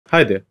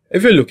Hi there.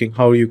 If you're looking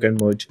how you can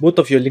merge both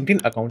of your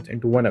LinkedIn accounts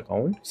into one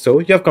account, so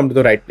you have come to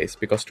the right place,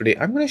 because today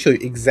I'm going to show you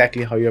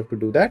exactly how you have to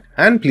do that.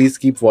 And please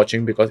keep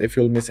watching, because if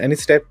you'll miss any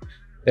step,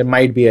 there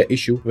might be an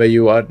issue where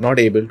you are not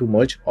able to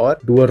merge or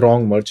do a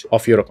wrong merge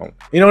of your account.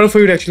 In order for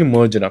you to actually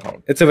merge an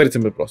account, it's a very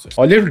simple process.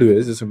 All you have to do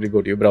is just simply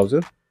go to your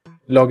browser,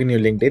 log in your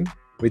LinkedIn,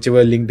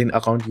 whichever LinkedIn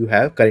account you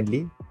have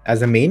currently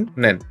as a main.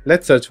 And then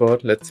let's search for,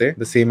 let's say,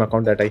 the same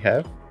account that I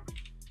have.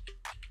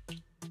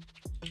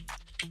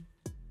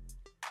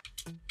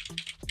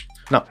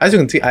 Now, as you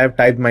can see, I have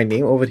typed my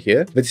name over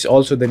here, which is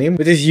also the name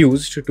which is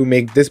used to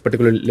make this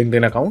particular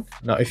LinkedIn account.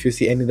 Now, if you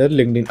see any other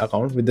LinkedIn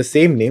account with the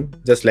same name,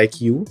 just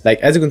like you, like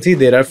as you can see,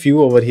 there are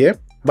few over here,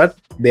 but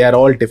they are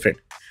all different.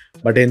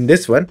 But in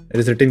this one, it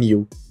is written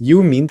U.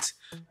 U means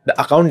the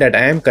account that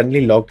I am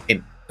currently logged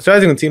in. So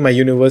as you can see, my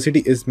university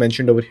is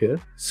mentioned over here.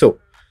 So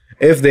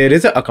if there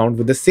is an account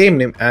with the same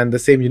name and the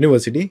same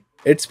university,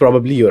 it's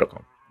probably your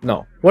account.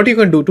 Now, what you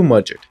can do to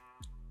merge it?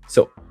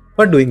 So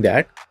for doing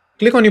that,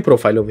 click on your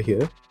profile over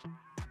here.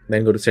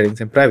 Then go to settings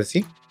and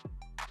privacy.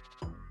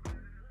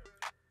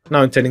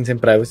 Now in settings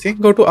and privacy,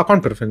 go to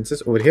account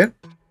preferences over here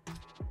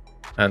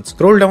and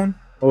scroll down.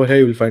 Over here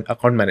you will find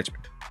account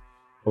management.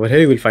 Over here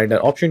you will find an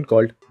option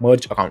called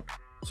merge account.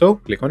 So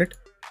click on it.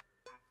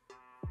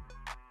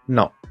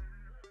 Now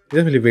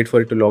just really wait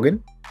for it to log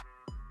in.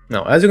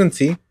 Now as you can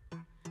see,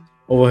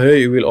 over here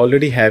you will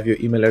already have your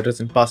email address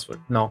and password.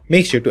 Now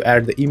make sure to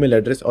add the email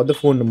address or the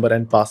phone number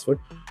and password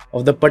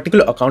of the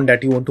particular account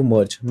that you want to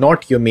merge,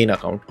 not your main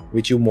account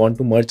which you want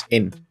to merge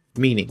in.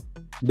 Meaning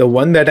the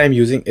one that I'm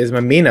using is my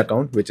main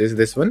account, which is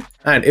this one,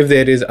 and if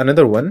there is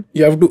another one,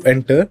 you have to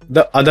enter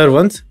the other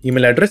one's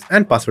email address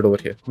and password over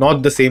here,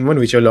 not the same one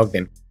which you're logged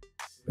in,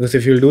 because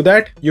if you'll do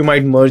that, you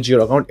might merge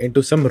your account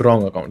into some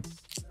wrong account.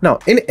 Now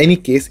in any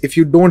case, if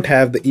you don't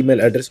have the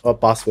email address or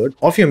password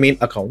of your main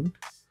account,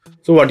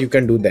 so what you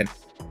can do then?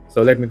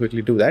 So let me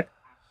quickly do that.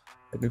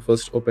 Let me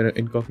first open an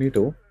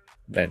incognito,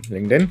 then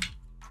LinkedIn.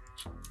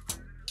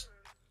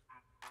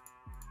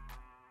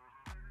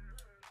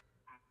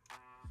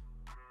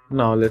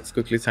 Now let's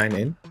quickly sign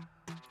in.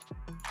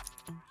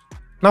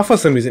 Now for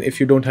some reason, if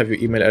you don't have your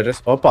email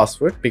address or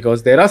password,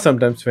 because there are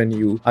sometimes when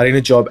you are in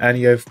a job and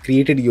you have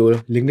created your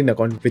LinkedIn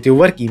account with your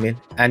work email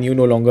and you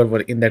no longer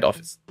work in that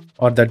office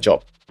or that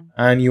job,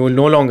 and you will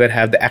no longer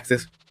have the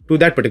access to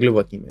that particular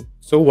work email.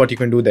 So what you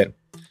can do then?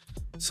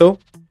 So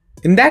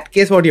in that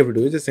case, what you have to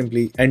do is just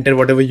simply enter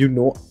whatever you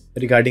know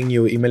regarding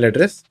your email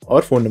address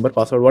or phone number,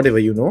 password, whatever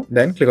you know.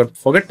 Then click on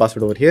forget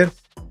password over here.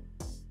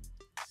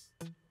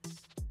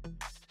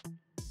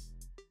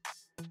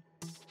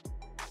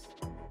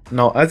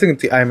 Now, as you can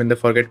see, I am in the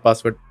forget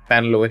password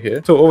panel over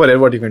here. So over here,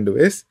 what you can do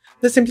is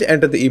just simply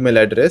enter the email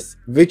address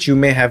which you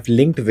may have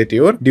linked with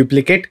your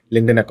duplicate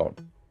LinkedIn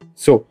account.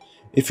 So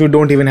if you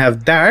don't even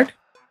have that,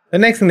 the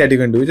next thing that you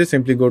can do is just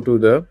simply go to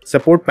the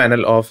support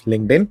panel of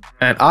LinkedIn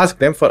and ask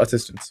them for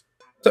assistance.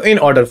 So in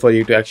order for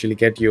you to actually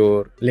get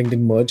your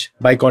LinkedIn merge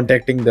by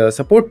contacting the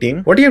support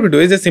team, what you have to do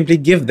is just simply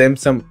give them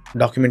some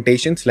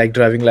documentations like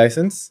driving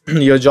license,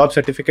 your job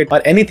certificate,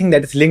 or anything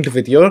that is linked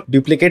with your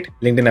duplicate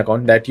LinkedIn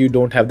account that you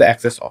don't have the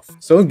access of.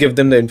 So give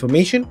them the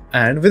information,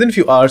 and within a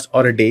few hours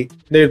or a day,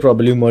 they will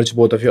probably merge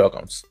both of your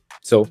accounts.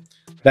 So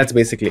that's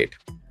basically it.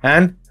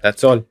 And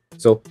that's all.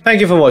 So thank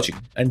you for watching,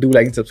 and do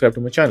like and subscribe to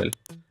my channel,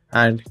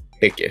 and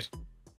take care.